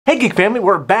Hey Geek family,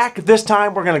 we're back. This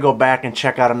time we're going to go back and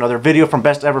check out another video from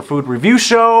Best Ever Food Review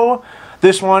Show.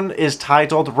 This one is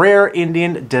titled Rare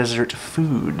Indian Desert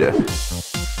Food.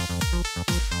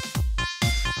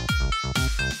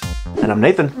 And I'm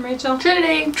Nathan. I'm Rachel.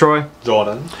 Trinity. Troy.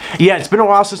 Jordan. Yeah, it's been a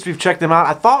while since we've checked them out.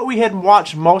 I thought we had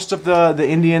watched most of the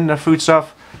Indian food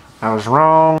stuff. I was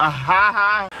wrong.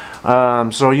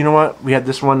 So you know what? We had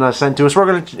this one sent to us. We're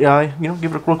gonna,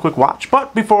 give it a real quick watch.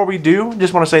 But before we do,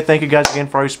 just want to say thank you guys again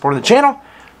for all your support of the channel.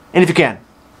 And if you can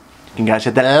guys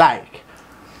hit that like,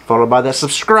 followed by that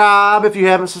subscribe if you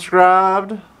haven't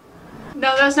subscribed.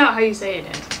 No, that's not how you say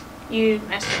it. You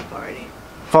messed up already.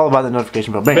 Followed by the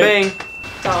notification bell. Bang.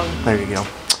 Bang. There you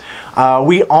go.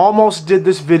 We almost did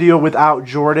this video without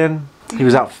Jordan. He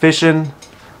was out fishing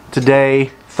today.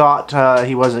 Thought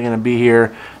he wasn't going to be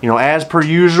here. You know, as per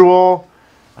usual,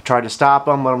 I tried to stop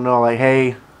him, let him know, like,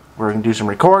 hey, we're going to do some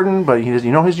recording. But, his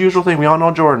usual thing. We all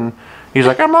know Jordan. He's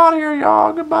like, I'm out of here,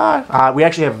 y'all. Goodbye. We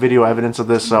actually have video evidence of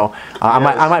this, so I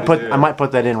might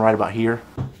put that in right about here.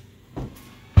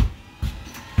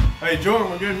 Hey,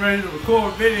 Jordan, we're getting ready to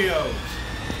record videos.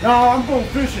 No, I'm going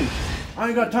fishing. I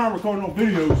ain't got time to record no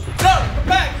videos. No, come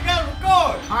back. You got to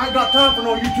record. I ain't got time for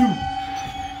no YouTube.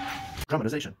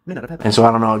 And so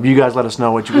I don't know. You guys let us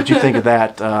know what you think of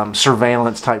that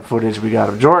surveillance type footage we got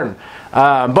of Jordan.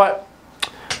 But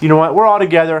you know what? We're all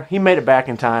together. He made it back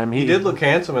in time. He did look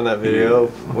handsome in that video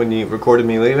when you recorded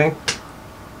me leaving.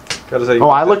 Gotta say. Oh,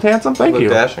 I looked handsome. Thank you.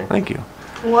 Dashing. Thank you.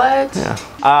 What?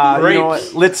 Yeah. You know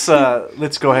what? Let's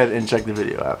go ahead and check the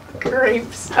video out.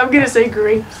 Grapes. I'm gonna say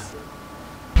grapes.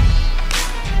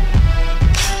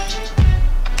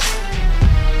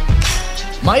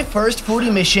 My first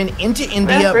foodie mission into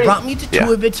India brought me to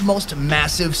two of its most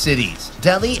massive cities,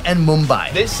 Delhi and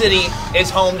Mumbai. This city is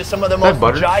home to some of the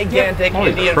most gigantic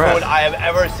Indian food I have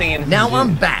ever seen. Now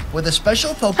I'm back with a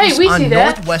special focus on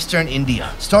northwestern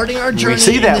India, starting our journey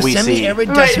in the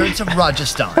semi-arid deserts of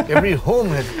Rajasthan. Every home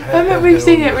has I bet we've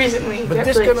seen it recently. But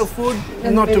this kind of food,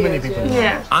 not too many people know.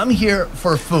 Yeah. I'm here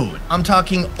for food. I'm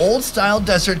talking old-style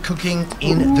desert cooking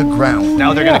in the ground.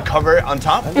 Now they're gonna cover it on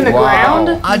top? In the ground?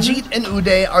 Ajit and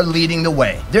Uday are leading the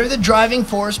way. They're the driving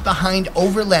force behind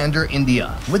Overlander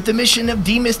India, with the mission of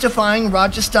demystifying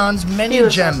Rajasthan's many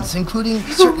gems, including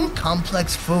certain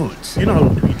complex foods. You know how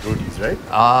to eat rotis,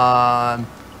 right?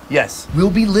 Yes. We'll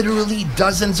be literally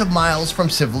dozens of miles from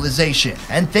civilization,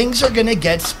 and things are gonna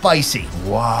get spicy.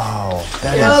 Wow.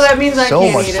 That means I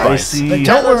can't eat spicy. But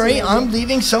don't worry, I'm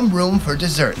leaving some room for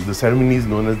dessert. The ceremony is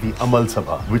known as the Amal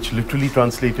Sabha, which literally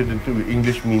translated into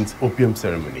English means opium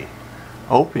ceremony.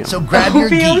 Opium. So grab your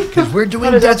geek, because we're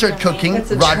doing desert cooking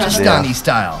Rajasthani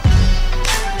style.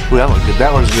 Ooh, that looks good.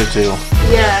 That looks good too.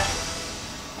 Yeah.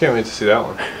 Can't wait to see that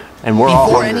one. And we're all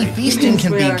Before hungry. any feasting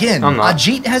can begin,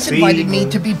 Ajit has invited me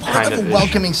to be part of a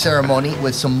welcoming ceremony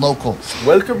with some locals.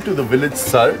 Welcome to the village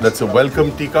Sar. That's a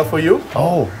welcome tikka for you.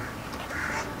 Oh.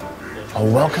 A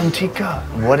welcome tikka.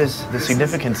 What is the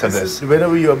significance of this?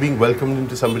 Whenever you are being welcomed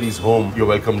into somebody's home, you're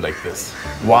welcomed like this.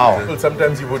 Wow. Well,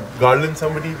 sometimes you would garland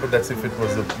somebody, but that's if it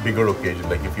was a bigger occasion,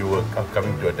 like if you were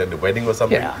coming to attend a wedding or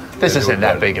something. Yeah, this isn't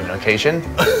that big of an occasion.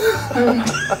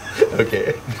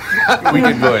 Okay. We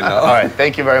can go in now. All right,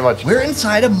 thank you very much. We're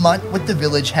inside a mutt with the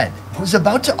village head, who's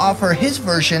about to offer his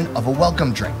version of a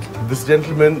welcome drink. This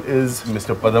gentleman is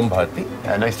Mr. Padam Bharti.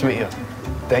 Nice to meet you.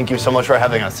 Thank you so much for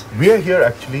having us. We are here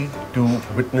actually to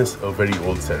witness a very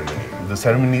old ceremony. The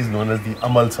ceremony is known as the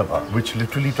Amal Sabha, which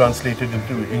literally translated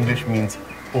into English means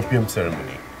opium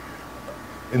ceremony.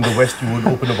 In the West, you would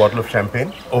open a bottle of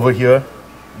champagne. Over here,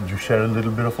 you share a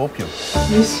little bit of opium.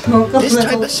 This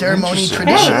type of ceremony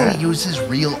traditionally uses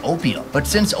real opium, but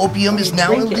since opium is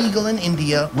now illegal in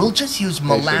India, we'll just use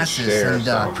molasses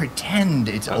and pretend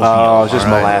it's opium. Oh, just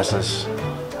molasses.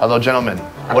 Hello, gentlemen.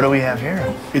 What do we have here?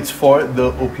 It's for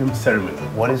the opium ceremony.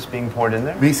 What is being poured in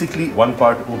there? Basically, 1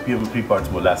 part opium, 3 parts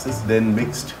molasses, then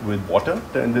mixed with water,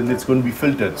 and then it's going to be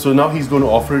filtered. So now he's going to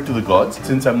offer it to the gods.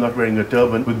 Since I'm not wearing a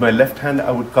turban, with my left hand, I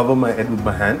would cover my head with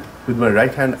my hand. With my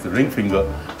right hand, the ring finger,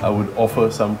 I would offer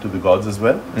some to the gods as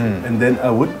well. And then I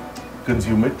would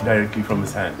consume it directly from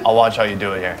his hand. I'll watch how you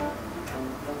do it here.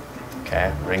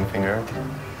 Okay, ring finger.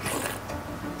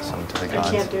 Some to the gods.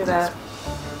 I can't do that.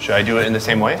 Should I do it in the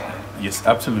same way? Yes,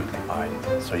 absolutely. All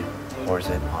right, so he pours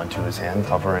it onto his hand,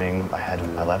 covering my head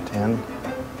with my left hand.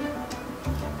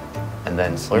 And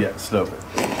then slurp. Yeah, slurp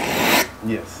it.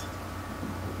 Yes.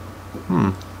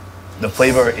 The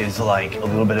flavor is like a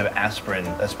little bit of aspirin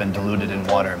that's been diluted in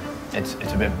water. It's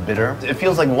a bit bitter. It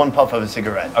feels like 1 puff of a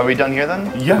cigarette. Are we done here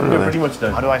then? Yeah, we're pretty much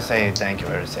done. How do I say thank you?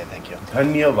 Where to say thank you?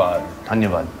 Dhanyavad.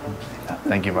 Dhanyavad.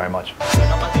 Thank you very much.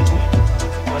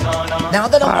 Now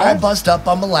that I'm all buzzed up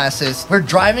on molasses, we're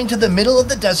driving to the middle of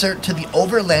the desert to the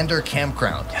Overlander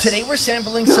campground. Today we're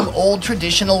sampling some old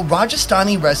traditional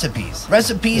Rajasthani recipes.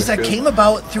 Recipes that came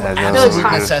about through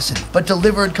absolute necessity, but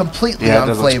delivered completely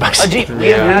on flavor. Ajit, we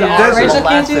have had our Can't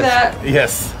molasses. do that.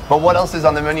 Yes. But what else is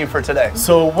on the menu for today?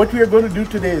 So what we are going to do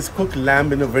today is cook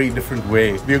lamb in a very different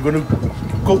way. We are going to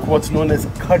cook what's known as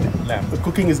Khad lamb. The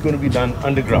cooking is going to be done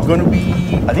underground. Going to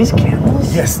be... Are these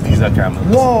camels? Yes, these are camels.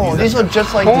 Whoa, these look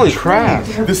just like Holy the crap.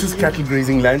 This is cattle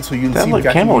grazing land, so you'll That see like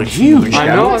cattle. camel is huge.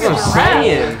 I know what I'm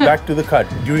saying. Back to the Khad.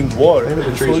 During war,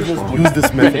 the soldiers used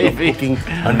this method of cooking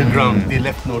underground. They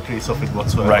left no trace of it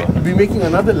whatsoever. Right. We'll be making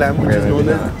another lamb which is known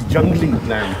as jungli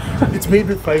lamb. It's made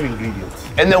with 5 ingredients.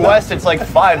 In the West, it's like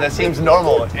 5. That seems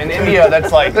normal. In India,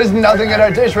 that's like, there's nothing in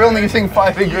our dish. We're only using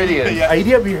 5 ingredients. The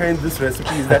idea behind this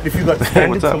recipe is that if you got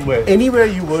stranded somewhere, anywhere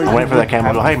you were, I'm waiting for that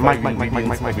camel to go, hey, have Mike, five Mike,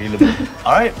 ingredients Mike. available.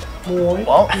 All right.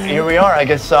 Well, here we are. I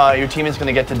guess your team is going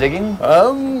to get to digging.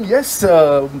 Yes,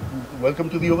 welcome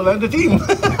to the Overlander team.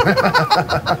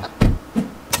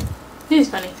 He's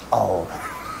funny. Oh.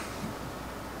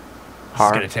 It's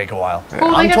Hard. going to take a while.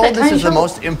 Well, I'm they got told that this tiny is the shovel.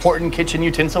 most important kitchen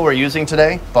utensil we're using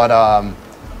today, but I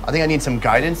think I need some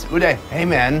guidance. Uday, hey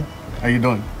man. How you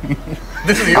doing?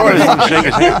 This is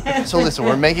yours. So listen,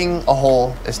 we're making a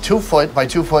hole. It's 2 foot by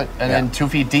 2 foot and then 2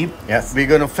 feet deep. Yes, we're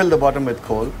going to fill the bottom with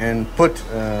coal and put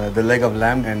the leg of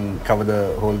lamb and cover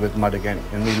the hole with mud again.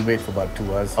 And we'll wait for about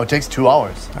 2 hours. Oh, it takes 2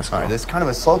 hours. That's All right, cool. this is kind of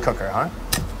a slow cooker, huh?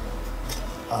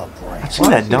 Oh boy. I've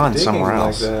seen that done somewhere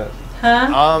else.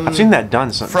 I've seen that done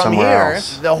From somewhere here,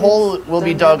 else. the hole will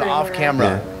be dug off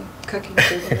camera. Cooking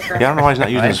food in the Yeah, I don't know why he's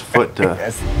not using his foot to...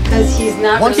 Because he's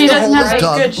not Once He the doesn't hole have is very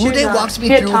dug, good shoes Uday on. walks me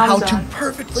He had through how Toms to on.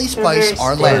 perfectly They're very spice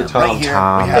our stiff. lamb. Right here,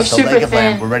 Tom. we have They're the leg super of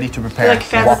lamb. thin. We're ready to They're prepare. like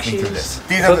fabric Walk me through shoes. this.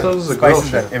 These thought are those the was a girl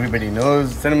spices that shit. everybody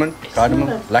knows. Cinnamon,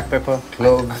 cardamom, black pepper,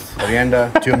 cloves,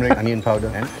 coriander, turmeric, onion powder,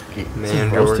 and ghee. Man,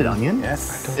 Roasted Jordan. onion?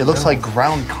 Yes. It looks like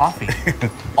ground coffee.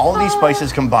 All of these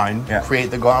spices combined create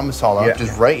the garam masala, Yeah. which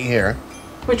is right here.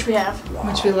 Which we have.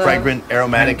 which we love. Fragrant,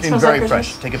 aromatic, and Smells very like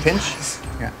fresh. Christmas. Take a pinch.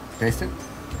 Yeah. Taste it.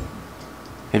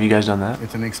 Have you guys done that?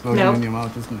 It's an explosion Nope. in your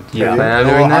mouth, isn't it? Yeah, A man,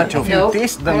 little doing hot that. too. If you Nope.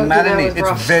 taste the I don't do that marinade, with it's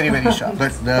raw. very, very sharp.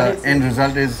 But the Spicy. end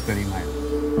result is very mild.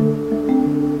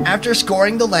 After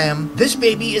scoring the lamb, this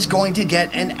baby is going to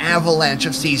get an avalanche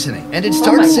of seasoning. And it my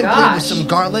starts simply with gosh. some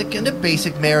garlic and a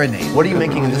basic marinade. What are you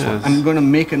making in this one? I'm going to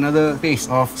make another paste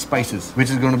of spices, which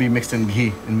is going to be mixed in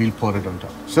ghee, and we'll pour it on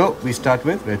top. So we start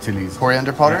with red chilies.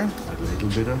 Coriander powder? A little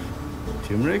bit of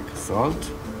turmeric, salt,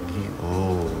 ghee.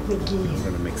 Oh. I'm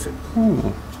going to mix it.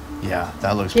 Yeah,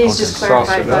 that looks He's potent. just Sauce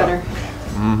clarified it up.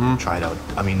 butter. Try it out.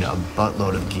 I mean, a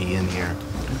buttload of ghee in here,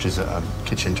 which is a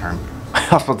kitchen term. I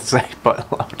was about to say,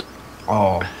 but loud.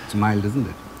 Oh, it's mild, isn't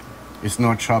it? It's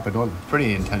not sharp at all.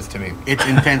 Pretty intense to me. It's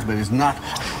intense, but it's not.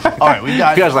 All right, we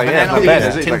got You guys like, yeah, banana it's not bad,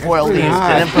 leaves, is it? tinfoil Like, leaves,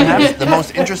 ah. and then perhaps the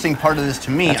most interesting part of this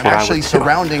to me, I'm what I actually would do.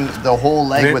 surrounding the whole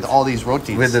leg With- with all these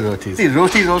rotis. With the rotis. See,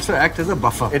 rotis also act as a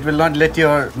buffer. It will not let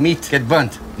your meat get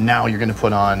burnt. Now you're gonna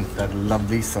put on. That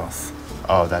lovely sauce.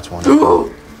 Oh, that's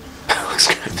wonderful.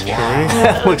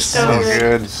 Looks so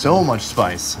good. So much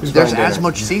spice. There's as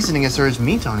much seasoning as there is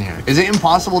meat on here. Is it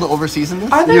impossible to overseason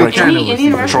this? Are there You can any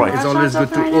Indian Troy. restaurants It's always good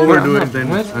to out there? overdo it than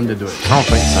underdo it. I don't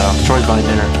think so. Troy's buying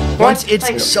dinner. Once What? it's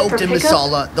Like, soaked for in pickup?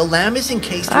 masala, the lamb is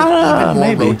encased with even more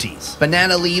maybe. rotis,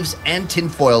 banana leaves, and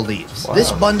tinfoil leaves.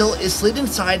 This bundle is slid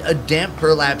inside a damp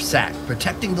burlap sack,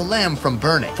 protecting the lamb from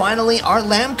burning. Finally, our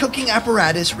lamb cooking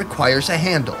apparatus requires a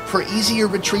handle for easier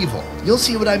retrieval. You'll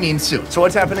see what I mean soon. So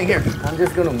what's happening here? I'm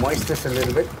just going to moist this a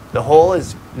little bit. The hole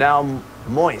is now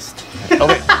moist.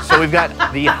 Okay, so we've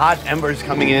got the hot embers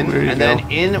coming in, There you and go.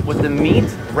 then in with the meat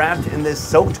wrapped in this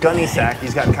soaked gunny sack.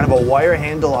 He's got kind of a wire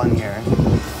handle on here.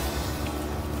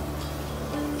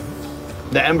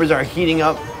 The embers are heating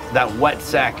up that wet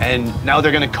sack, and now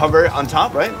they're gonna cover it on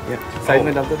top, right? Yeah. Side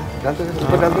mein डालते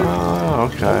रहो. Oh,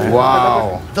 okay.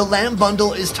 Wow. The lamb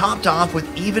bundle is topped off with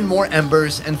even more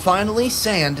embers and finally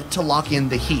sand to lock in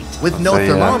the heat. With no say,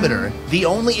 thermometer, the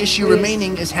only issue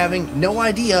remaining is having no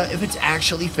idea if it's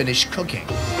actually finished cooking.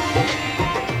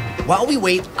 While we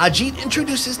wait, Ajit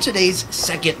introduces today's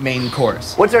second main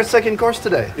course. What's our second course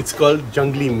today? It's called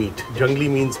jungli meat. Jungli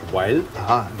means wild.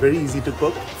 Very easy to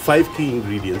cook. 5 key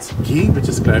ingredients: ghee, which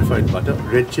is clarified butter;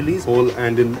 red chilies, whole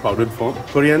and in powdered form;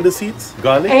 coriander seeds;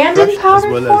 garlic, And in crushed as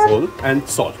powdered well form? as whole; and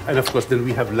salt. And of course, then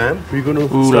we have lamb. We're going to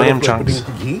Ooh, start lamb off by chunks.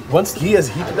 putting ghee. Once ghee has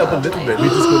heated up a little bit, we're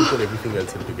just going to put everything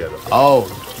else in together. Oh,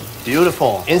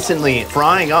 Beautiful. Instantly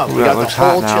frying up. Ooh, We that got the looks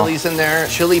hot whole now. chilies in there,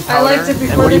 chili I powder. liked it And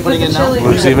before what are they you put putting the in now? chili.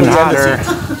 Looks even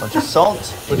hotter. Bunch of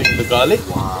salt. Putting the garlic.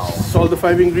 Wow. All the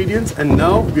 5 ingredients, and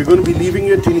now we're going to be leaving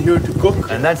it in here to cook.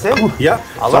 And that's it. Yeah. I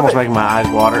It's love almost it. making my eyes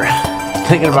water.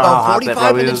 Thinking about how About hot that 45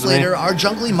 probably minutes is to me. later, our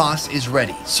jungly moss is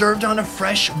ready. Served on a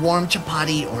fresh, warm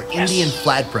chapati or Indian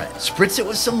flatbread. Spritz it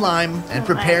with some lime and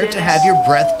prepare to have your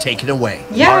breath taken away.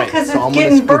 Yeah, because so I'm it's gonna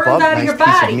getting scoop burned up out of nice your piece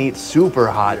of body. meat, super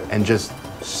hot, and just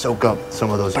soak up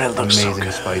some of those But it looks so amazing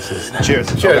good. spices. Cheers.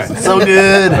 Cheers. Okay. So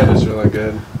good. That is really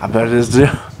good. I bet it is too.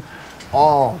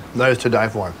 Oh, that is to die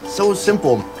for. So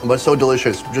simple, but so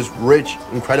delicious. Just rich,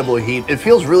 incredible heat. It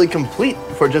feels really complete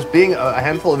for just being a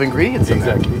handful of ingredients in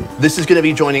there. Exactly. This is going to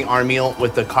be joining our meal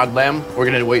with the cod lamb. We're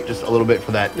going to wait just a little bit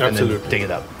for that and Absolutely. then dig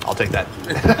it up. I'll take that.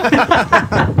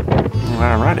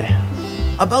 Alrighty.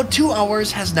 About 2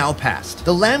 hours has now passed.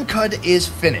 The lamb cud is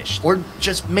finished, or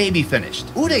just maybe finished.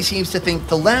 Uday seems to think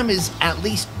the lamb is at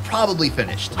least probably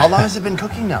finished. How long has it been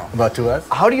cooking now? About 2 hours.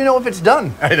 How do you know if it's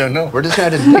done? I don't know. We're just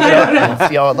going to dig it up and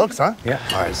see how it looks, huh? Yeah.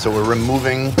 All right, so we're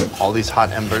removing all these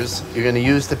hot embers. You're going to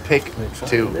use the pick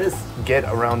to get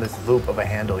around this loop of a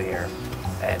handle here.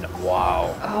 And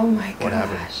wow. Oh my What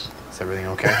happened? gosh. Is everything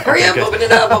okay? Hurry Okay, up, good. open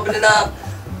it up, open it up.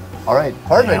 All right,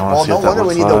 perfect. Yeah, I wanna Well, see no what that wonder we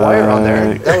looks need the wire on there.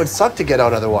 like. That would suck to get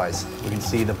out otherwise. We can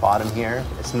see the bottom here.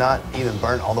 It's not even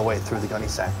burnt all the way through the gunny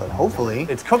sack, but hopefully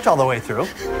it's cooked all the way through.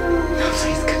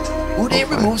 Uday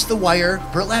removes the wire,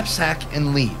 burlap sack,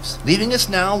 and leaves, leaving us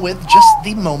now with just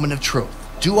the moment of truth.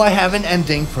 Do I have an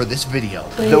ending for this video?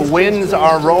 The winds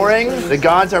are roaring. The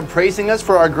gods are praising us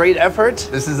for our great effort.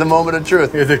 This is the moment of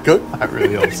truth. Is it good? I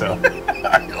really hope so.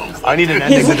 I need an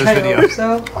ending to this video.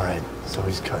 So. All right, so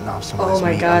he's cutting off some of Oh this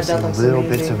my meat. God, I'm seeing that looks little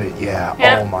bits amazing. of it. Yeah.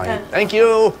 Yeah. Oh my. Thank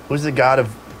you. Who's the god of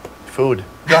food?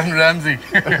 Gordon Ramsay.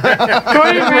 Gordon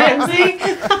Ramsay.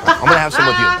 I'm gonna have some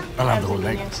with you. I'll have the whole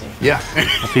leg. Yeah.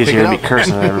 He's Pick here it to be up.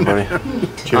 cursing at everybody.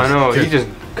 I know, he just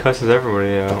cusses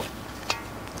everybody out.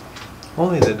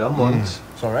 Only the dumb ones.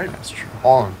 It's all right. That's true.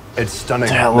 Oh, it's stunning.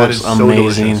 That looks is so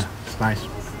amazing. delicious. It's nice.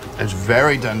 It's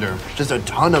very tender. Just a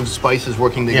ton of spices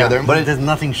working together. Yeah, But there's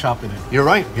nothing sharp in it. you're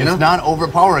right. You It's know? not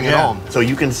overpowering at Yeah. all. So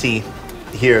you can see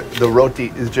here, the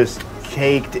roti is just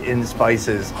caked in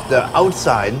spices. The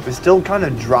outside is still kind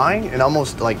of dry and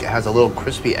almost like it has a little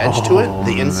crispy edge to it. Oh,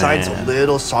 The inside's man. a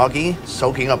little soggy,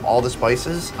 soaking up all the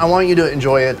spices. I want you to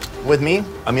enjoy it with me.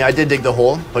 I mean, I did dig the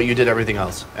hole, but you did everything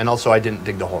else. And also I didn't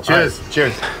dig the hole. Cheers. All right,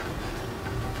 cheers.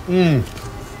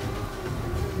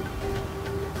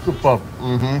 Super.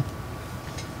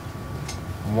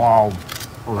 Wow.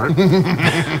 All right.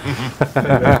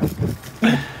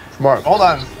 Smart. Hold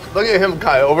on. Look at him,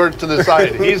 Kai, over to the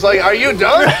side. He's like, are you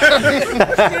done?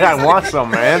 I want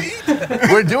some, man.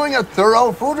 We're doing a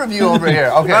thorough food review over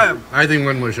here. Okay. I think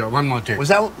one more shot. One more take. Was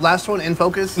that last one in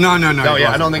focus? No, no, no. No, it yeah,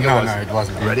 I wasn't. don't think it no, was. No, it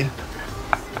wasn't. You ready?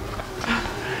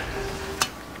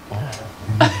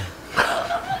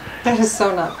 That is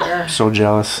so not fair. So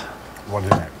jealous. What is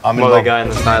that? I'm Well, the involved. guy in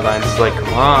the sidelines is like,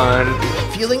 come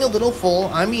on. Feeling a little full,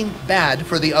 I mean bad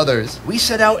for the others, we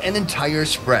set out an entire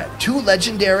spread. 2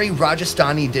 legendary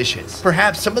Rajasthani dishes.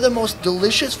 Perhaps some of the most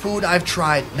delicious food I've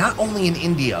tried, not only in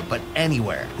India, but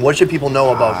anywhere. What should people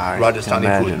know about I Rajasthani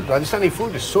can food? imagine. Rajasthani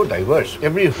food is so diverse.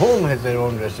 Every home has their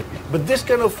own recipe. But this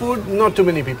kind of food, not too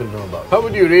many people know about. How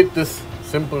would you rate this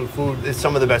simple food? It's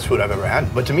some of the best food I've ever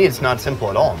had. But to me, it's not simple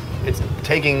at all. It's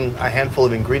taking a handful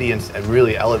of ingredients and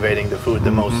really elevating the food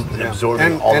the most,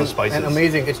 absorbing all the spices. And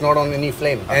amazing, it's not on any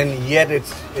flame. And yet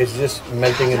it's just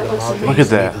melting in the mouth. Look at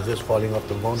that. It's just falling off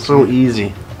the bone. So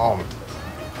easy. Oh,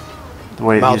 The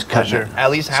way he's mouth cutting pleasure. it.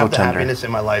 At least So half the tender. happiness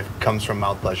in my life comes from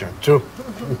mouth pleasure. True.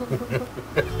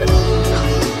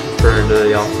 For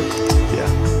the opposite. Yeah.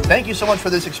 Thank you so much for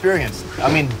this experience. I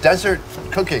mean, desert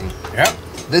cooking. Yeah.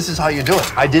 This is how you do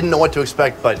it. I didn't know what to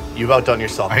expect, but you've outdone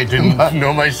yourself. I didn't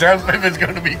know myself if it's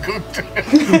going to be cooked.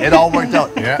 It all worked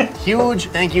out. Yeah. Huge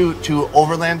thank you to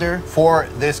Overlander for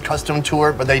this custom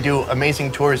tour, but they do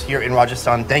amazing tours here in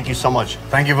Rajasthan. Thank you so much.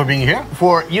 Thank you for being here.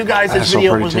 For you guys, That's this so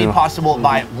video pretty was made too. possible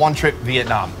by One Trip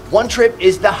Vietnam. One Trip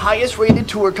is the highest rated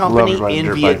tour company Love riding in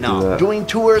dirt bike through Vietnam, that. doing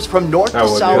tours from north to I would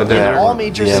do south that. in all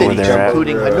major Yeah, where cities, they're at.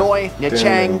 including Hanoi, Nha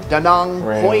Trang, Da Nang,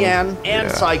 Ram. Hoi An, and Yeah.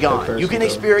 Saigon. You can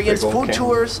experience Big old food camel.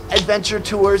 tours, adventure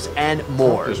tours, and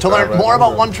more. Just To learn drive right more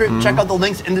about under it. One Trip, check out the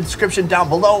links in the description down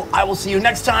below. I will see you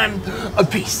next time.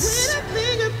 Peace.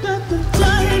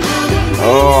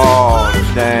 Oh,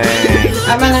 dang.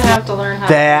 I'm gonna have to learn how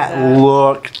to do That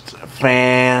looked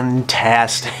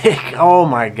fantastic. Oh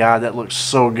my god, that looks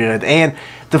so good. And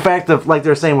the fact of, like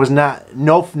they're saying, was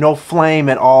no flame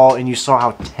at all, and you saw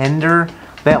how tender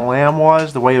that lamb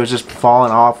was, the way it was just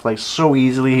falling off like so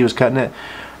easily. He was cutting it.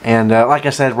 And like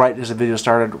I said, right as the video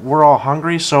started, we're all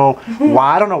hungry. So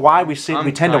I don't know why we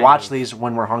tend to watch these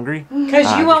when we're hungry.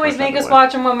 Because you always make us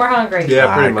watch them when we're hungry.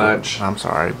 Yeah, pretty much. I'm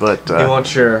sorry, but he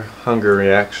wants your hunger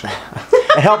reaction.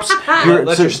 It helps.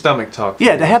 Let your stomach talk.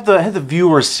 Yeah, to have the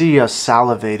viewers see us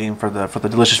salivating for the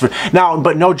delicious food. Now,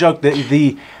 but no joke,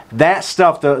 that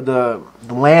stuff, the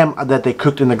lamb that they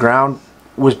cooked in the ground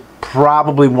was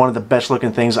probably one of the best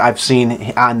looking things I've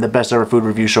seen on the Best Ever Food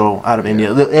Review show out of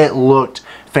India. It looked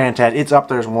fantastic. It's up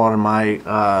there as one of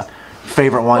my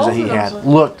favorite ones that he had.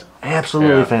 Looked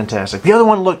absolutely fantastic. The other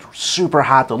one looked super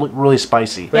hot though. Looked really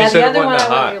spicy. Yeah, the other one I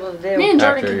wasn't able to do. Me and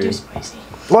Jordan could do spicy.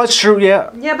 Well, it's true,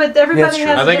 yeah. Yeah, but everybody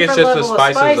has I a think it's different just the level of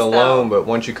spices spice, alone, though. but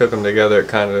once you cook them together, it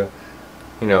kind of,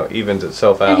 you know, evens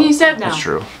itself out. And he said no. That's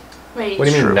true. Wait. What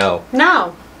do you mean no?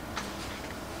 No.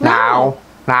 Now.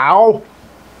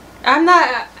 I'm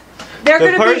not. They're The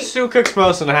going to be. person who cooks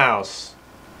most in the house.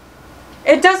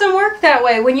 It doesn't work that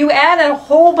way. When you add a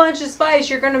whole bunch of spice,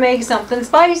 you're going to make something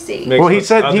spicy. Well, he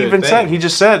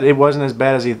just said it wasn't as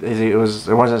bad as it was.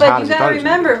 It wasn't as hot But as you he got thought to it was.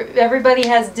 remember, everybody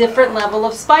has different level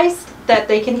of spice that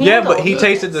they can handle. Yeah, but he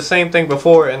tasted the same thing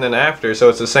before and then after, so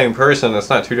it's the same person. It's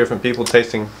not two different people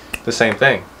tasting the same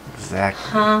thing.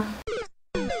 Exactly. Huh?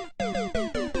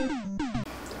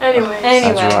 Anyways.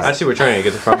 I see where Trinity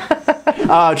gets it from.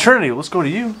 Trinity, let's go to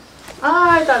you.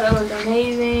 I thought that was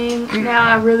amazing. Now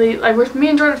I really like. Me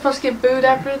and Jordan are supposed to get food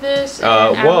after this.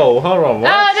 Whoa, hold on.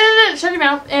 What? No, shut your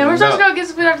mouth. And we're supposed to go get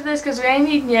some food after this because we ain't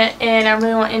eaten yet, and I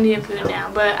really want Indian food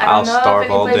now. But I don't know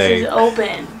if any place is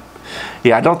open.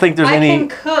 Yeah, I don't think there's any. can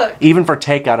cook. Even for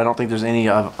takeout, I don't think there's any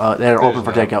that are open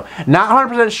for takeout. Not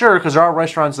 100% sure because there are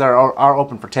restaurants that are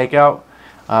open for takeout.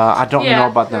 I don't know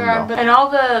about them though. And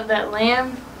all that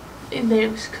lamb,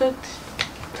 it was cooked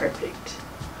perfect.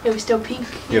 It was still pink.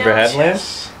 You ever had lamb?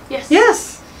 Yes.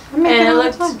 Yes. And it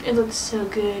looked so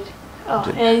good. Oh,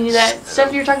 and that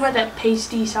stuff you were talking about, that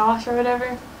pasty sauce or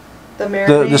whatever.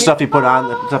 The stuff you put on,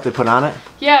 the stuff they put on it.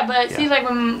 Yeah, but see, like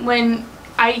when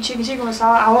I eat chicken tikka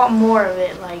masala, I want more of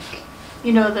it. Like,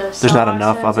 you know the sauce. There's not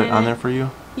enough of it in on there for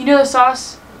you. You know the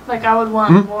sauce. Like I would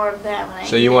want more of that when I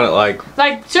So you want it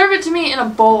like serve it to me in a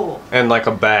bowl. And like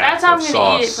a bag. That's how I'm of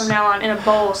gonna eat it sauce. from now on, in a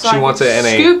bowl. So She I wants can it in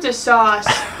a- scoop the sauce.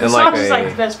 The in sauce like is a like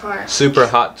the best part. super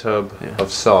hot tub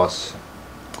of sauce.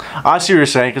 I see what you're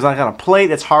saying because like on a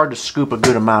plate, it's hard to scoop a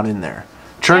good amount in there.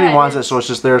 Trinity wants it so it's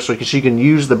just there so she can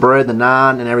use the bread, the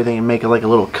naan, and everything and make it like a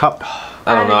little cup.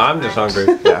 I don't know. I'm just hungry.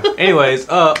 Yeah. Anyways,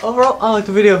 overall, I like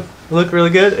the video. It looked really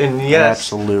good, and yes,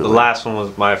 absolutely. The last one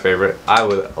was my favorite. I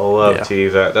would love to eat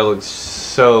that. That looks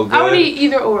so good. I would eat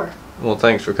either or. Well,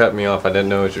 thanks for cutting me off. I didn't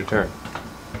know it was your turn.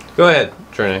 Go ahead,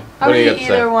 Trinity. I What would do you got eat to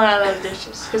say? either one of those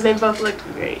dishes because they both looked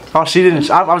great. Oh, she didn't.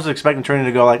 I was expecting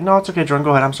Trinity to go like, no, it's okay, Jordan, go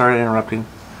ahead. I'm sorry interrupting.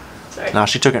 Sorry. No,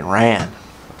 she took it and ran.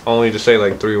 Only to say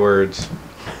like 3 words.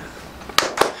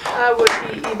 I would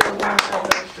eat either one of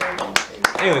those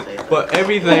dishes. Anyway, but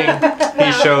everything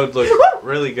he showed looked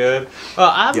really good.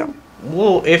 I'm a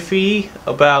little iffy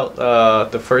about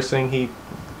the first thing he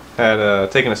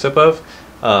had taken a sip of.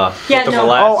 With the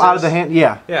molasses. Oh, out of the hand,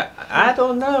 yeah. Yeah, I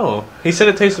don't know. He said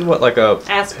it tasted what, like a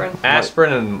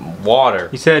aspirin and water.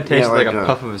 He said it tasted like like a a-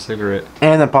 puff of a cigarette.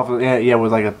 And then puff, yeah,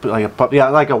 with like a puff, yeah,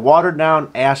 like a watered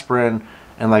down aspirin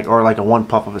and like a 1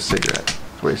 puff of a cigarette.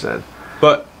 That's what he said.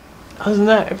 But other than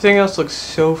that, everything else looks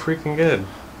so freaking good,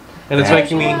 and it's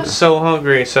making me so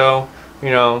hungry. So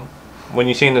you know, when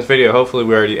you see in this video, hopefully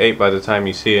we already ate by the time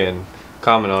you see it and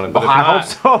comment on it. But if I not, hope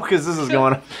so because this is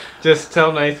going. just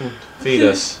tell Nathan feed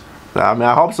us. I mean,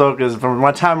 I hope so because from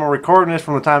my time I'm recording this,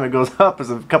 from the time it goes up, is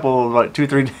a couple of like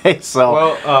 2-3 days. So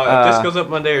Well, if this goes up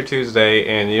Monday or Tuesday,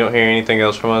 and you don't hear anything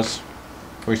else from us,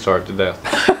 we starve to death.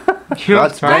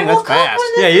 that's fast.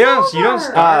 Yeah, you don't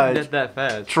starve that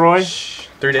fast. Troy,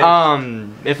 3 days.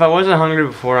 If I wasn't hungry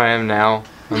before, I am now.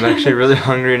 I'm actually really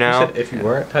hungry now. You said if you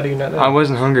weren't, how do you not know? I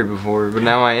wasn't hungry before, but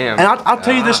now I am. And I'll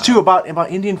tell you this too about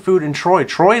Indian food and Troy.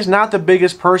 Troy is not the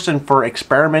biggest person for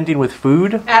experimenting with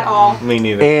food. At all. Me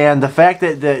neither. And the fact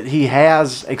that he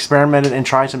has experimented and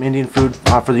tried some Indian food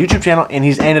for the YouTube channel, and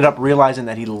he's ended up realizing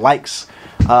that he likes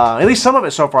at least some of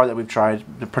it so far that we've tried,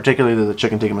 particularly the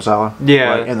chicken tikka masala.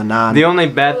 Yeah. And the naan. The only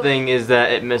bad thing is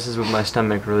that it messes with my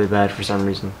stomach really bad for some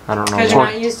reason. I don't know. Because you're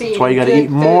not used to eating. That's why you got to eat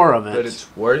more of it. But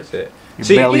it's worth it. Your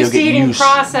belly will used to get eating used.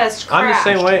 processed crap. I'm the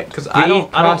same way because I eat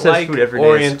don't processed like food every day at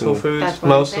Oriental school. foods That's what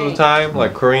most I'm of the saying. time,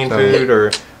 like Korean food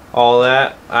or all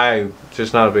that. I'm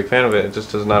just not a big fan of it. It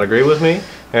just does not agree with me.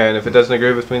 And if it doesn't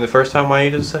agree with me the first time, why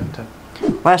eat it the second time?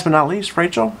 Last but not least,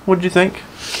 Rachel, what did you think?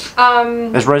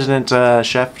 As resident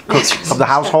chef cook of the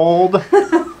household.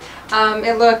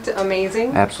 It looked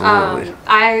amazing. Absolutely.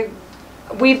 I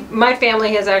my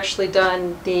family has actually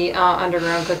done the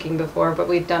underground cooking before, but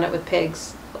we've done it with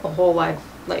pigs, a whole live,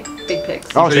 like big pigs.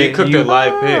 Oh, so you cooked a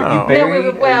live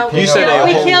pig. You said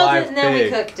we killed it and then we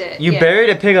cooked it. You buried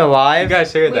a pig alive? You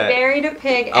guys heard that? We buried a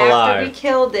pig after we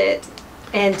killed it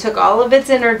and took all of its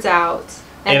innards out.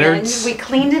 And then we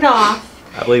cleaned it off.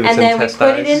 I believe it's and then we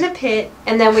put it in the pit,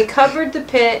 and then we covered the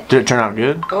pit. Did it turn out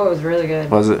good? Oh, it was really good.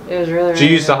 Was it? It was really, really Did you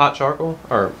use good. the hot charcoal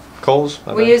or coals?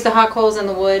 We used the hot coals and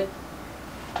the wood,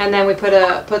 and then we put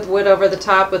the wood over the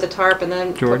top with a tarp, and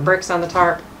then put bricks on the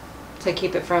tarp to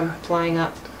keep it from flying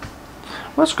up.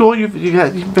 Well, that's cool. You've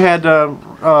had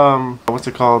what's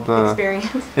it called? Experience.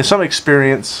 It's some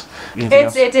experience.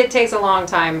 It takes a long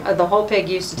time. The whole pig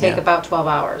used to take about 12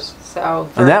 hours. So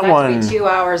for that one to be 2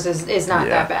 hours is not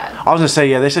that bad. I was gonna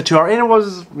say they said 2 hours, and it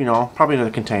was probably in a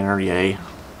container, yay.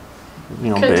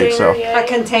 Big so. A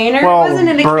container? Well, it wasn't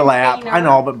in a burlap. container. I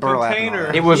know, but burlap.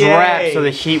 It was wrapped so the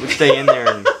heat would stay in there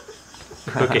and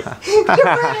cook it.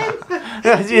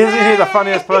 You're the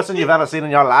funniest person you've ever seen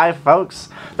in your life, folks.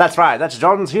 That's right. That's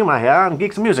Jordan's humor here on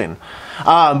Geeks A Musing.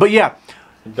 But yeah.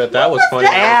 But that was funny.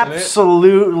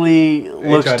 Absolutely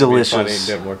looks delicious.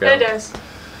 It didn't work out. It does.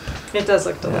 It does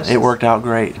look delicious. It worked out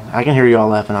great. I can hear you all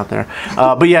laughing out there.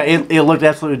 But yeah, it looked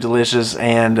absolutely delicious,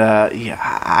 and yeah,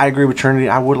 I agree with Trinity.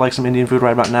 I would like some Indian food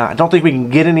right about now. I don't think we can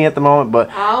get any at the moment, but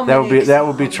that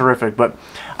would be terrific. But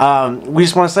we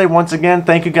just want to say once again,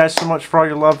 thank you guys so much for all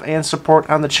your love and support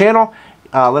on the channel.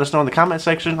 Let us know in the comment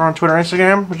section or on Twitter and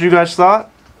Instagram what you guys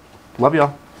thought. Love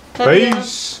y'all.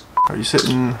 Peace. Are you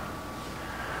sitting?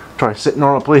 Try sit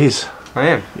normal, please. I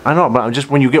am. I know, but just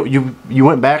when you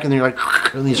went back and then you're like,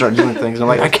 and you start doing things. I'm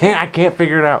like, I can't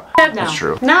figure it out. No. That's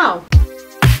true. No.